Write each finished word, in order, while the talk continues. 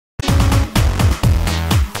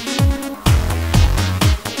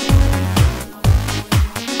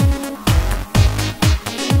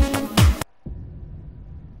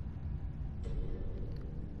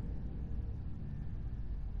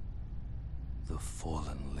The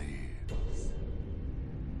fallen leaves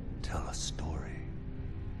tell a story.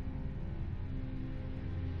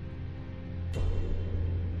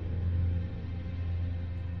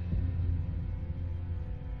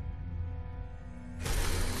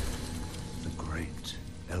 The great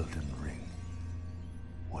Elden Ring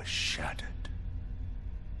was shattered.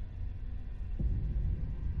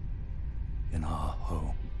 In our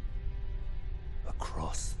home,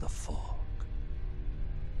 across the fog,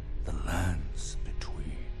 the lands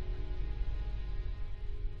between.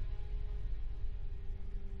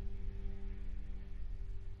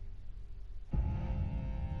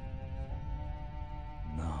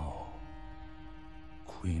 Now,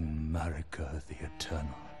 Queen Marika the Eternal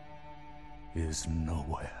is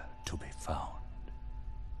nowhere to be found.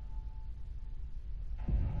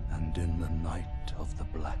 And in the night of the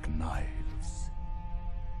Black Knives,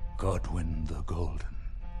 Godwyn the Golden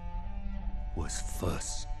was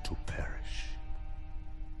first to perish.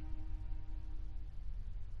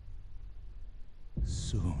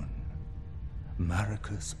 Soon,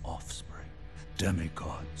 Marika's offspring,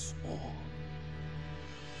 demigods all,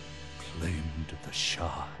 claimed the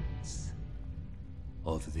shards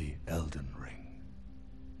of the Elden Ring.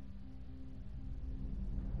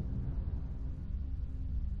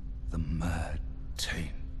 The mad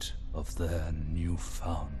taint of their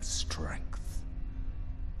newfound strength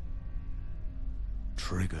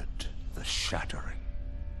triggered the shattering.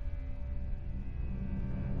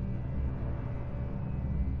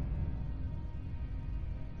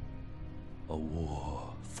 A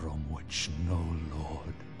war from which no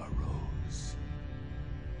lord arose.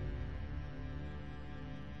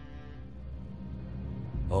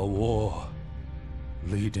 A war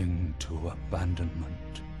leading to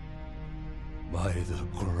abandonment by the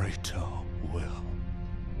greater will.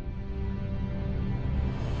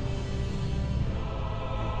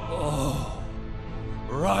 Oh,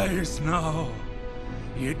 rise now,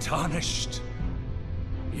 ye tarnished,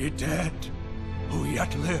 ye dead who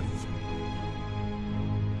yet live.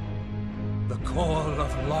 The call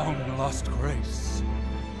of long-lost grace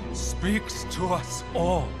speaks to us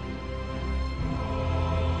all.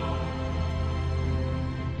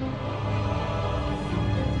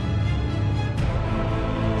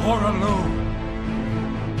 Horalu,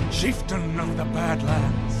 chieftain of the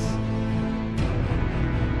Badlands,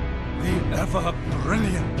 the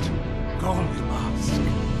ever-brilliant Gold Mask.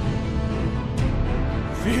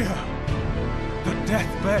 Fear, the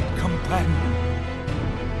deathbed companion,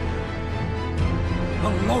 the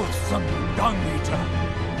loathsome dung-eater,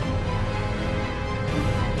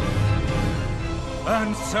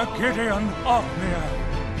 and Sir Gideon Ofnir,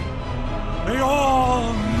 the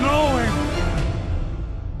all-knowing.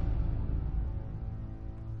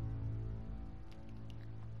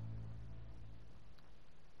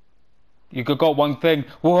 You got one thing.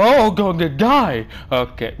 We're all going to die.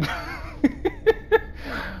 Okay.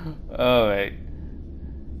 Alright.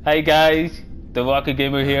 Hey guys, the Rocket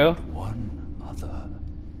Gamer here. One other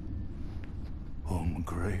whom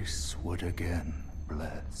grace would again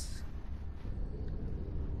bless.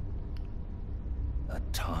 A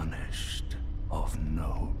tarnished of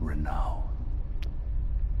no renown.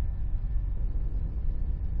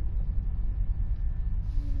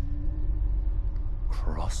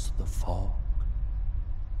 Cross the fog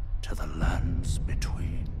to the lands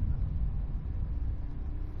between,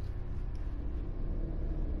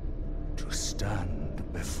 to stand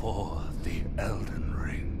before the Elden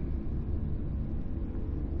Ring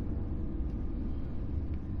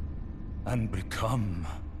and become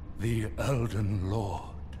the Elden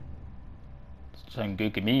Lord. Sound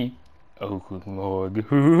good to me. Oh good lord.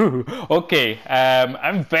 Okay,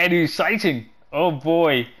 I'm very exciting. Oh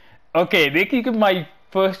boy. Okay, this is my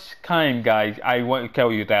first time, guys. I want to tell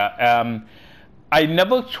you that. I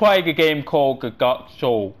never tried a game called The Dark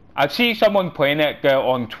Soul. I see someone playing it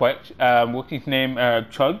on Twitch. What's his name?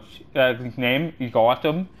 Chudge. His name. He's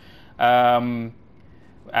awesome. Adam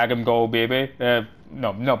Go Baby.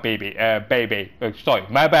 No, not baby. Baby. Sorry,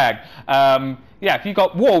 my bad. Yeah, he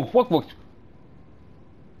got. Whoa! What was?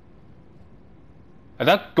 Is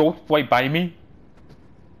that ghost right by me?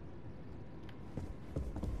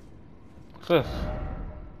 What's this?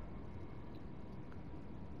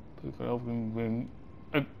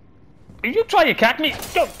 You try to catch me?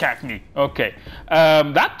 Don't catch me. Okay.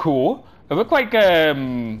 That's cool. It looks like I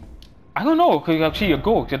don't know, because I see a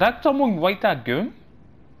ghost. Did that someone write that gun?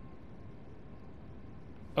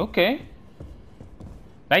 Okay.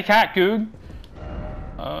 Nice hat, dude.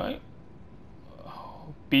 Alright.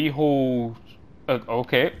 Behold.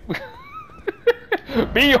 Okay.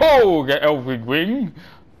 Behold the Elven Ring.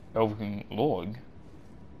 Elven Lord.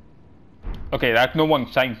 Okay, that's no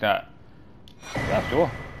one saying that. Yeah,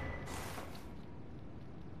 sure.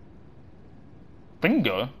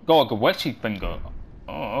 Finger? Go like a wetty finger.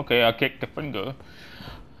 Oh, okay, I'll kick the finger.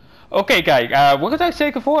 Okay, guys, what did I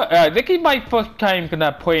say before? This is my first time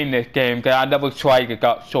playing this game, because I never tried it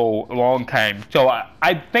got so long time. So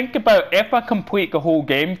I think about if I complete the whole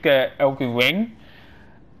game, the Elden Ring,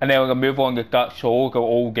 and then I'm gonna move on to Dark Souls, the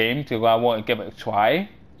old game, so I want to give it a try.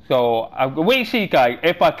 So I'm gonna wait to see, guys,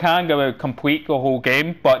 if I can complete the whole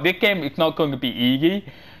game. But this game is not going to be easy.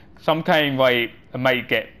 Sometimes like it might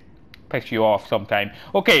get piss you off sometime.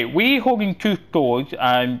 Okay, we holding two swords,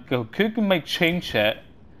 and the cookie might change it.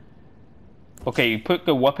 Okay, you put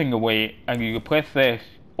the weapon away, and you press this.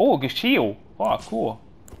 Oh, the shield. Oh, cool.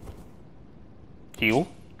 Shield,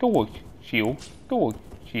 sword, shield, sword,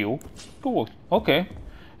 shield, sword. Okay.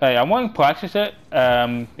 Hey, I want to practice it.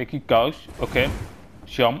 Like it goes. Okay.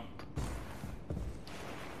 Jump.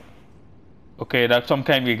 Okay, that's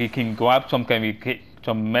sometimes you can grab, sometimes you get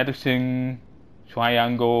some medicine,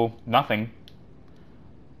 triangle, nothing.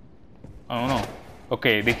 I don't know.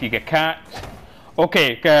 Okay, this you get cats.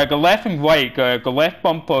 Okay, the left and right, the left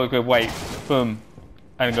bumper, the right, boom.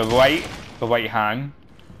 And the right hand.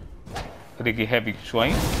 I think you heavy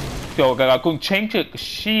strength. So I'm going to change it to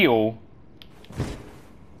shield.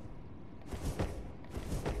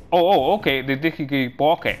 Oh, okay, this you can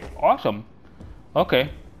block it. Awesome. Okay.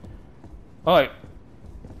 Alright.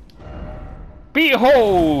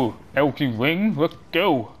 Behold! Elden Ring, let's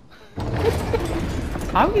go.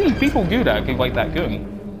 How do these people do that? Get like that good.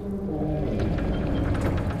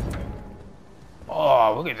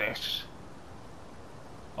 Oh, look at this.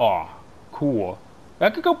 Oh, cool. I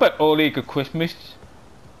could go back early to Christmas.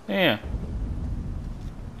 Yeah.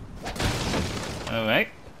 Alright.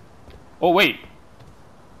 Oh, wait.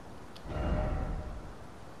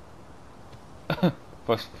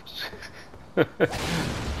 First.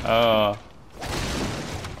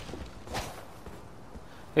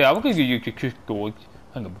 Yeah, I'm gonna use your two swords.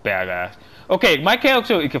 I'm a badass. Okay, my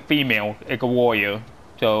character is a female, it's a warrior.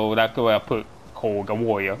 So that's where I put called a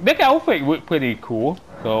warrior. This outfit looks pretty cool.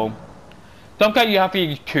 So sometimes you have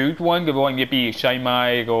to choose one, the one to be a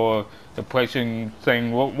Shemite or the person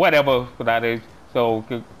thing, whatever that is. So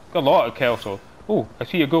a lot of characters. Oh, I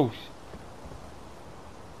see a ghost.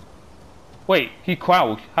 Wait, he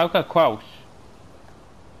crouched. How's that crouch?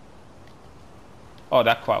 Oh,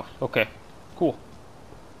 that crouch. Okay, cool.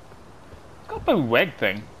 It's got a red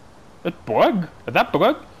thing. It's bug? Is that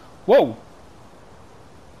bug? Whoa.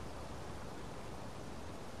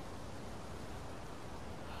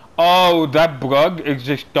 Oh, that bug is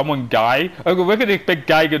just someone guy. Oh, look at this big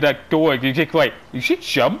guy at that door. He's just like, you should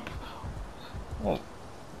jump. Oh.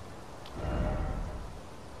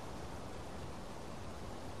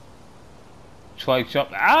 Try jump.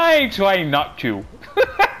 I try not to.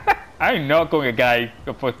 I'm not going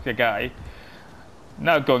to push the guy.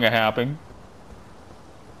 Not going to happen.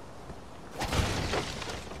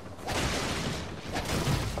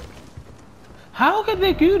 How can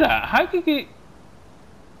they do that? How could they?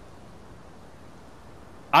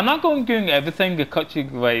 I'm not going to do everything to cut you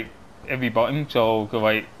like every button. So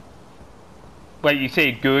like you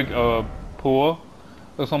say good or poor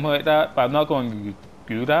or something like that. But I'm not going to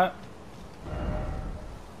do that.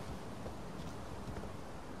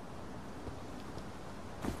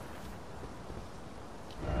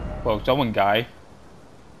 Well, someone guy.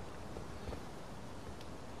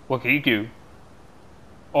 What can he do?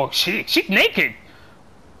 Oh, she's naked.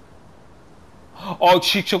 Oh,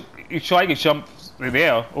 she tried to jump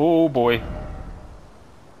there. Oh boy.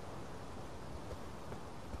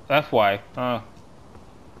 That's why.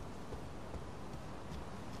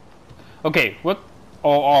 Okay. What?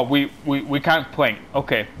 Oh, we can't play.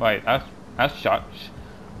 Okay, right. That's sucks.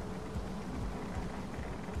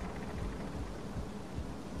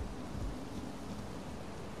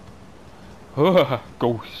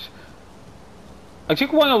 Ghosts. I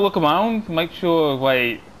just want to look around, make sure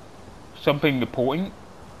like something important,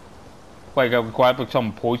 like I grab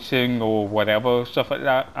some poison or whatever, stuff like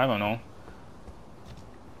that. I don't know.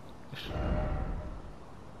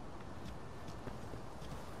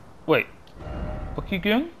 Wait, what are you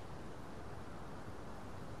doing?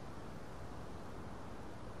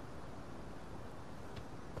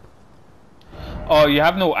 Oh, you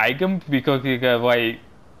have no item because you got like.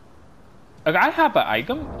 I have an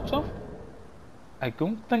item, so. I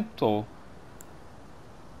don't think so.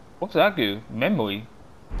 What's that do? Memory?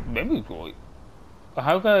 Memory droid?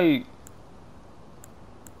 How could I...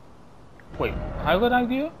 Wait, how could I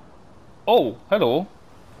do it? Oh, hello.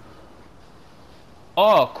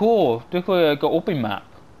 Oh, cool. This was like an open map.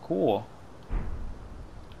 Cool.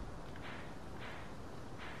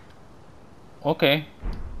 Okay.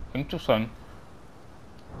 Interesting.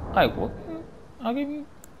 Hey, what? I can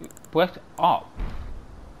press up.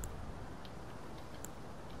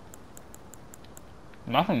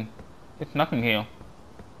 Nothing. It's nothing here.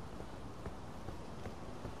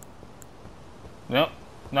 Nope.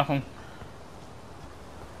 Nothing.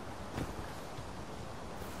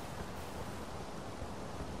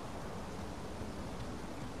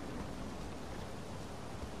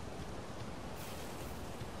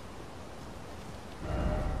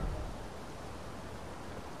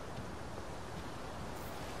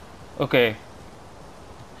 Okay.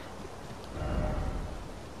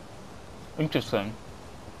 Interesting.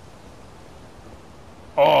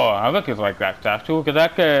 Oh, I look at like that statue. Look at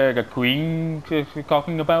that the queen she's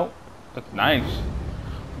talking about. That's nice.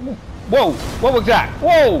 Whoa! What was that?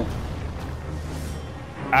 Whoa!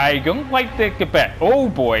 I don't like the bet. Oh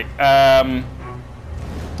boy.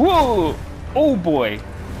 Whoa! Oh boy.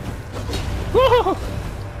 Whoa!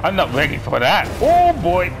 I'm not ready for that. Oh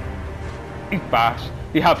boy. He's fast.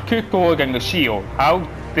 You have two swords and a shield. How's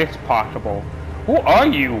this possible? Who are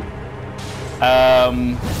you?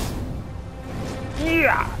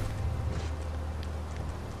 Yeah.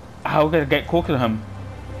 How can I get closer to him?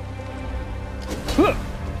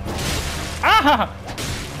 Ah!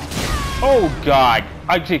 Oh God!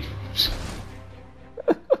 I just.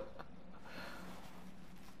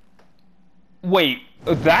 Wait,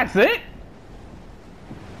 that's it?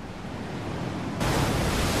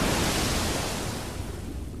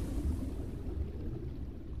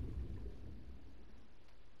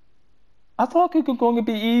 I thought it was going to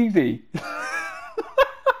be easy.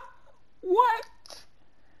 What?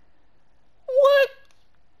 What?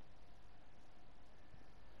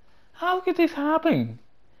 How could this happen?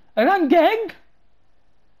 And I'm gag?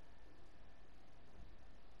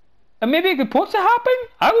 And maybe it supposed to happen?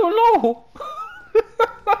 I don't know.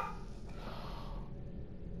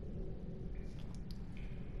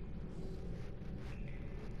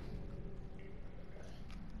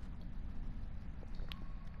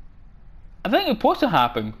 I think it's supposed to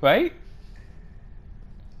happen, right?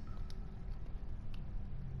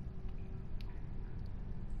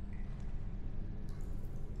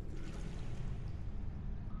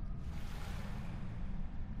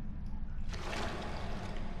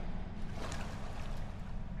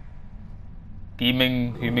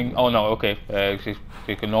 Human. Oh no, okay. It's just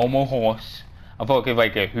like a normal horse. I thought it was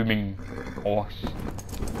like a human horse.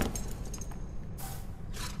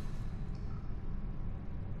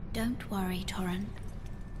 Don't worry, Torrent.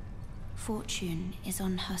 Fortune is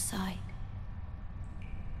on her side.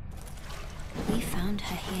 We found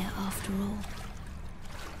her here after all.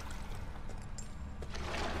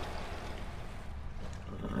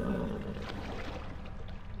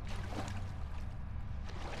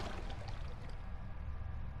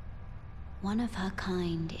 One of her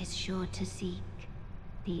kind is sure to seek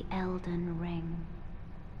the Elden Ring.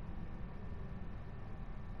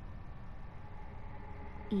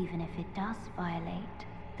 Even if it does violate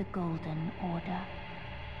the Golden Order.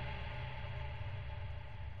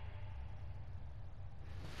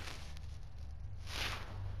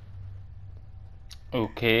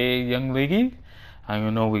 Okay, young lady. I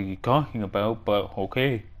don't know what you're talking about, but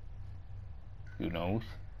okay. Who knows?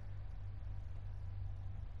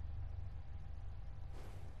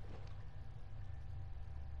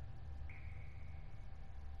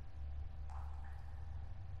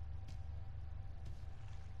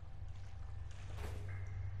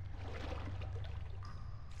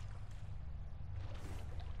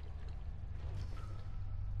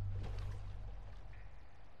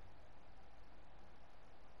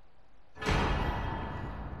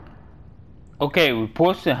 Okay,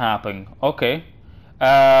 reports to happen. Okay.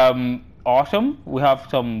 Awesome. We have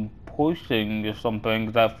some posting or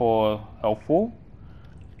something that for helpful.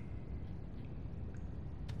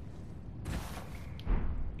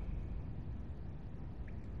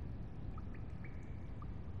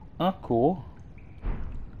 Oh, cool.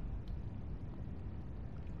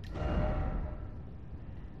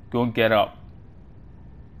 Go and get up.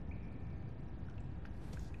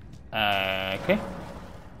 Okay.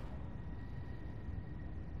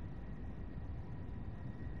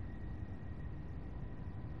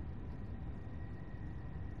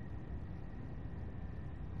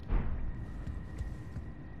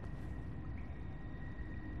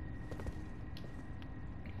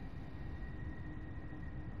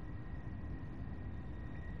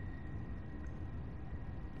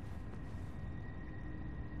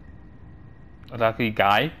 That's the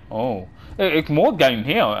guy. Oh, it's more down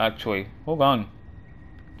here actually. Hold on.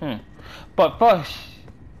 But first,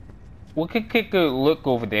 we could take a look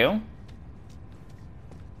over there.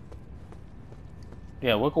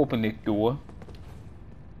 Yeah, we'll open this door.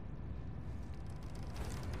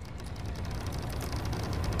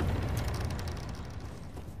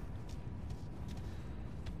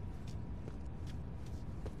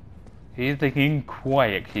 He's taking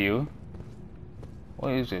quiet here.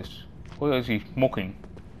 What is this? What is he smoking?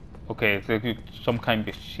 Okay, there's some kind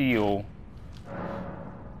of seal.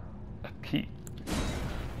 A key.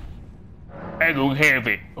 I don't have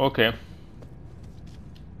it. Okay.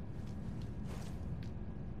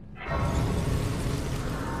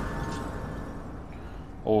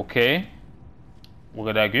 Okay.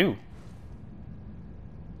 Where did I go?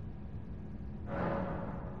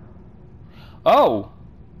 Oh!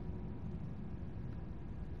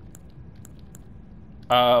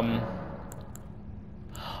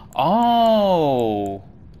 Oh!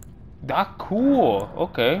 That's cool.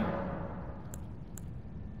 Okay.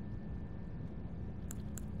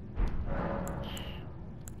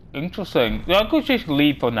 Interesting. Yeah, I could just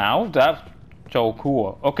leave for now. That's so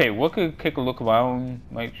cool. Okay, we could take a look around,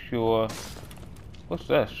 make sure. What's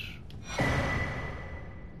this?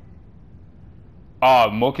 Oh,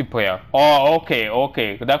 multiplayer. Oh, okay,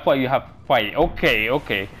 okay. That's why you have to fight. Okay,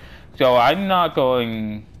 okay. So I'm not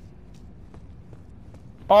going.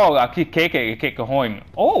 Oh, I keep going.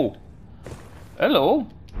 Oh, hello.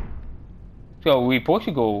 So we supposed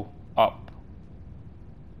to go up.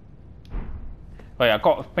 Wait, I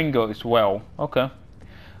got a finger as well. Okay.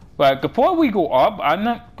 But before we go up, I'm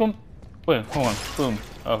not going. Wait, hold on. Boom.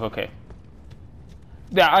 Oh, okay.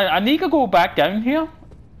 Yeah, I need to go back down here.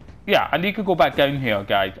 Yeah, I need to go back down here,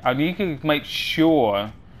 guys. I need to make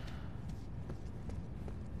sure.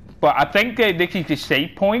 But I think this is the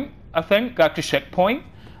save point. I think that's the checkpoint.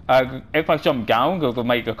 If I jump down, it'll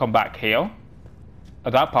make it come back here.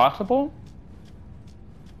 Is that possible?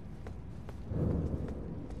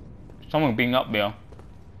 Someone being up there.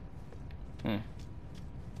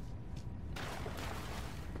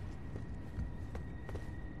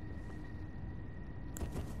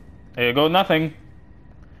 There you go, nothing.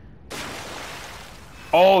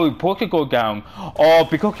 Oh, we supposed to go down. Oh,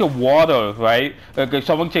 because of water, right?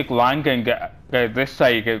 Someone take land and get this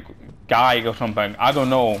side, guy or something. I don't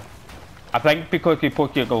know. I think because you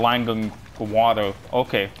put your land in the water.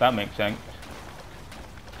 Okay, that makes sense.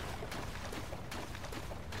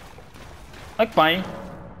 That's fine.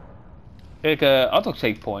 Like other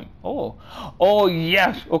save point. Oh, oh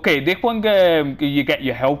yes. Okay, this one you get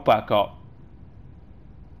your health back up.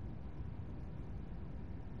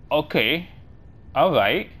 Okay.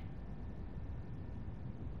 Alright.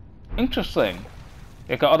 Interesting.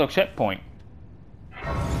 You got other checkpoint.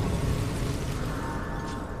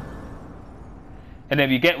 And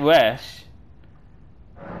then you get rest.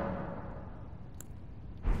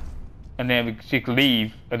 And then we just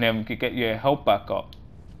leave. And then we can get your health back up.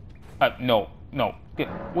 No. No.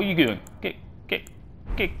 What are you doing? Get.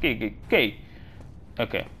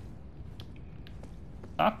 Okay.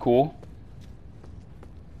 Ah, cool.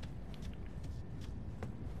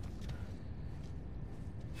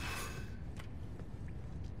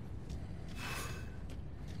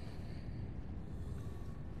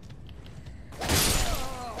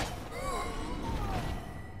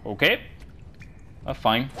 Okay, that's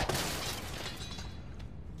fine.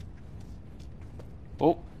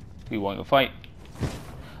 Oh, you want to fight?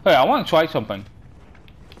 Hey, I want to try something.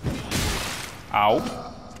 Ow.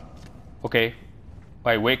 Okay.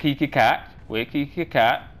 Wait, where can you cat? Where can you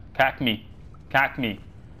cat? Cat me. Cat me.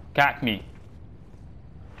 Cat me.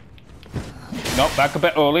 Nope, back a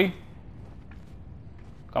bit early.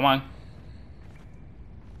 Come on.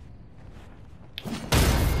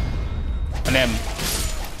 And then.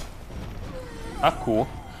 That's cool.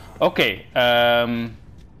 Okay,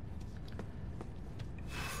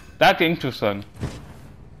 that's interesting.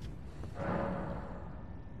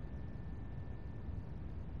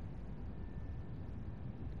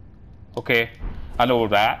 Okay, I know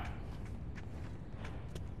that.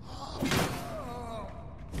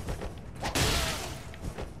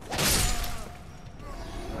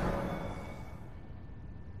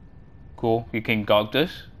 Cool, you can guard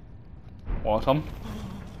this. Awesome.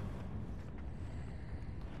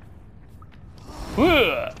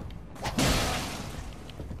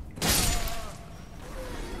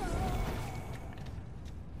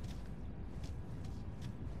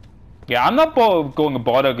 Yeah, I'm not going to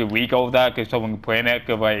bother to read all that because someone playing it.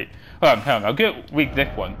 Cause like, hang on, I'll read this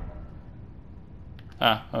one.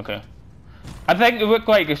 Ah, okay. I think it looks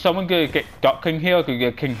like if someone could get stuck in here,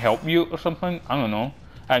 can help you or something. I don't know.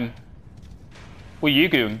 And what are you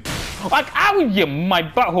doing? Like, ow, you my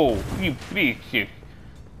butthole! You bitch!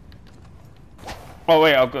 Oh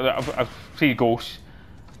wait, I see ghosts.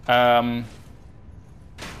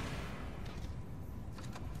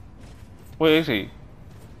 Where is he?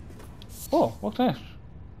 Oh, what's this?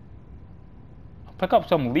 I'll pick up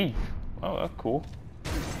some leaf. Oh, that's cool.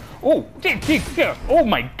 Oh, oh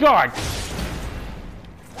my god!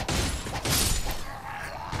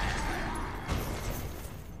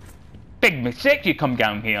 Big mistake you come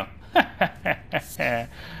down here. That's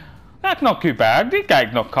not too bad. This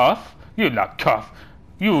guy's not tough. You're not tough.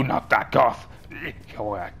 You're not that tough.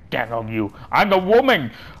 Oh, I get on you. I'm a woman.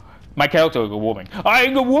 My character is a woman.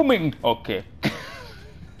 I'm a woman. Okay.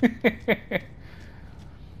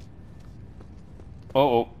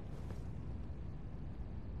 Uh-oh.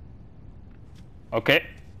 Okay.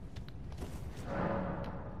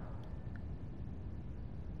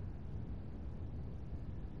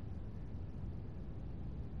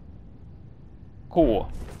 Cool.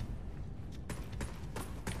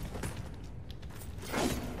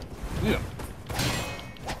 Yeah.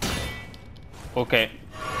 Okay.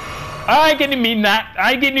 I didn't mean that.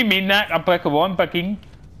 I didn't mean that. I'm back one backing.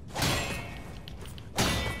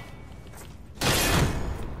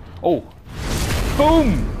 Oh.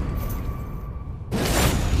 Boom!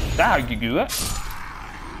 That's how you do it.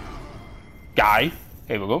 Guy.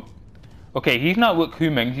 Here we go. Okay, he's not with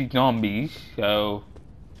humans, he's zombies, so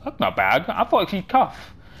that's not bad. I thought he's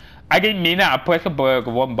tough. I didn't mean that. I pressed the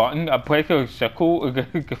one button. I pressed the circle,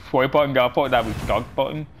 the square button. I thought that was the dog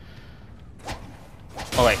button.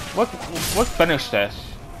 Alright, let's finish this.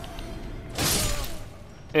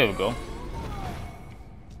 There we go.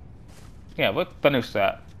 Yeah, let's finish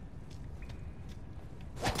that.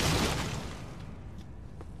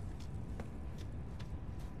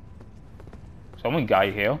 Someone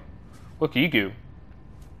guy here. What do you do?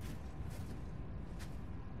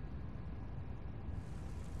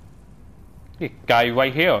 This guy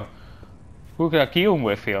right here. Who can I kill him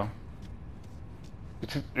with here?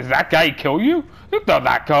 Is that guy kill you? He's not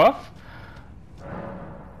that tough.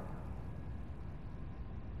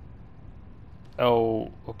 Oh,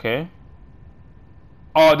 okay.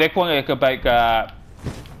 Oh, this one is about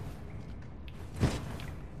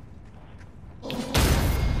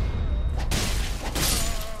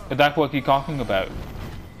that's what you're talking about.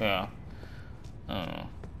 Yeah.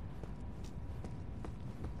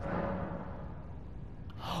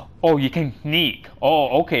 Oh, you can sneak.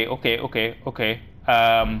 Oh, okay. What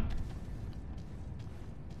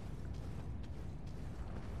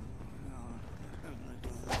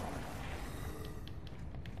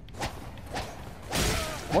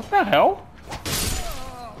the hell?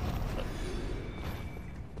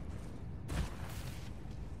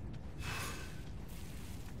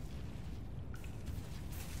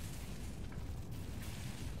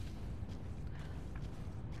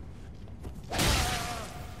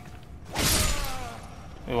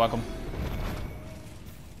 You're welcome.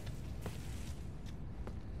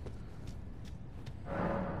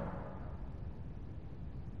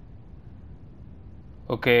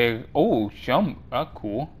 Okay. Oh, jump. That's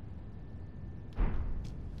cool.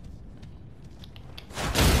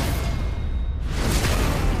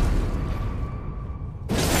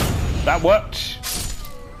 That works.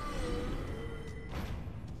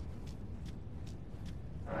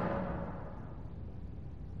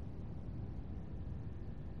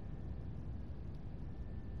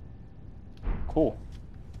 Cool.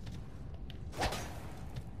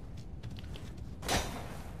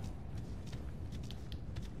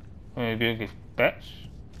 Maybe get bets.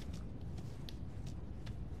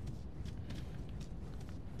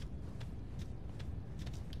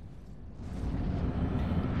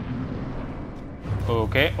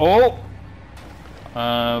 Okay. Oh!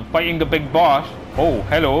 Fighting the big boss. Oh,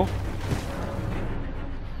 hello.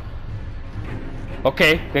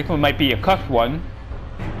 Okay, this one might be a cut one.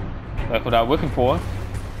 That's what I'm looking for.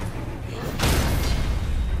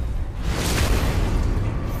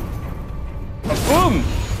 Boom!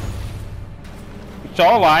 It's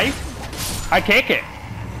alright. I take it.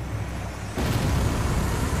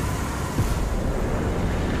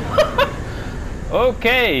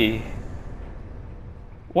 Okay.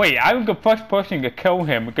 Wait, I'm the first person to kill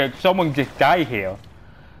him because someone just died here.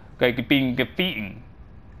 Like being defeated.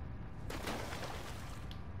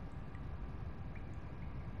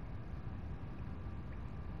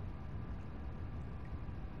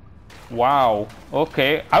 Wow.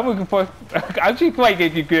 Okay. I'm looking for. I just like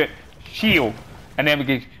if you get shield, and then we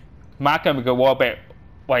can mark him with a wall bit,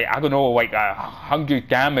 like I don't know, like 100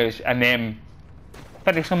 damage, and then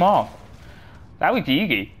finish him off. That was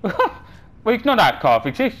easy. Well, it's not that tough.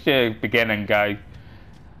 It's just beginning, guys.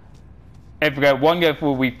 If we get one guy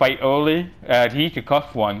who we fight early, he's the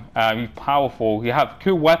tough one. He's powerful. He has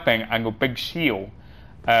 2 weapons and a big shield.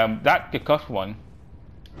 That's the tough one.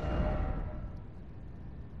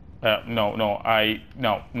 No,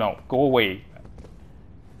 no, go away.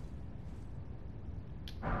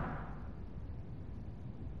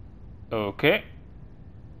 Okay.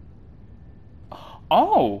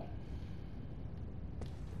 Oh.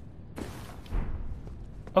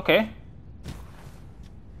 Okay.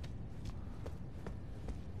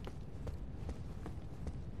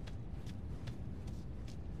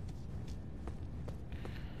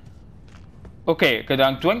 Okay, because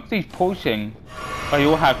I drink these potions, I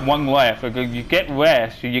will have one left. Because you get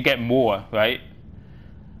rest, so you get more, right?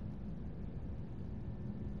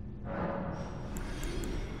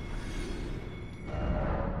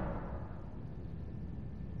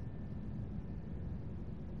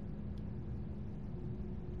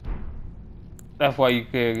 That's why you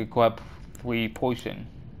can grab 3 potion.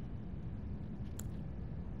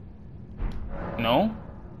 No?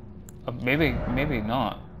 Maybe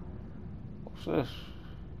not. What's this?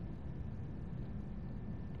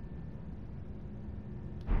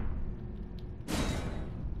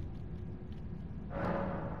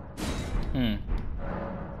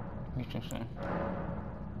 Interesting.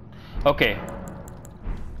 Okay.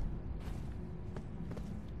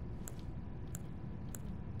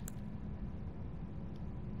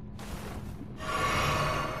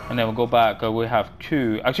 And then we'll go back, we have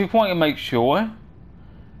 2. I just want to make sure.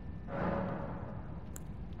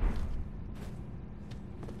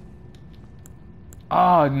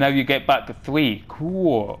 Ah, now you get back to 3.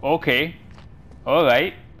 Cool. Okay.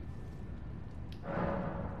 Alright.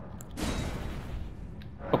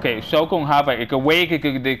 Okay, so gonna have it. The way it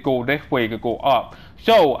could go this way, it could go up.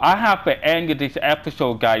 So I have to end of this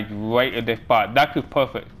episode, guys, right at this part. That's the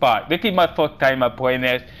perfect spot. This is my first time I'm playing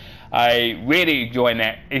this. I really enjoying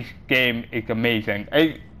it. This game is amazing.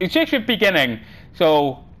 It's just the beginning,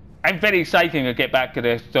 so I'm very excited to get back to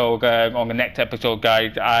this. So on the next episode,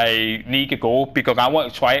 guys, I need to go because I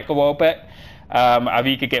want to try it a little bit. I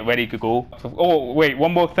need to get ready to go. Oh wait,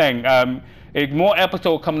 one more thing. There's more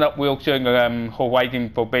episodes coming up real soon.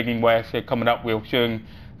 Horizon Forbidden West is coming up real soon.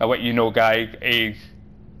 I'll let you know, guys.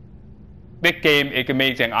 This game is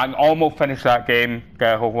amazing. I almost finished that game,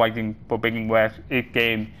 Horizon Forbidden West. This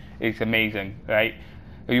game is amazing, right?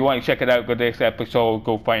 If you want to check it out for this episode,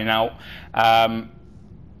 go find out.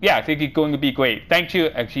 Yeah, I think it's going to be great. Thank you,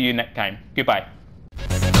 and see you next time. Goodbye.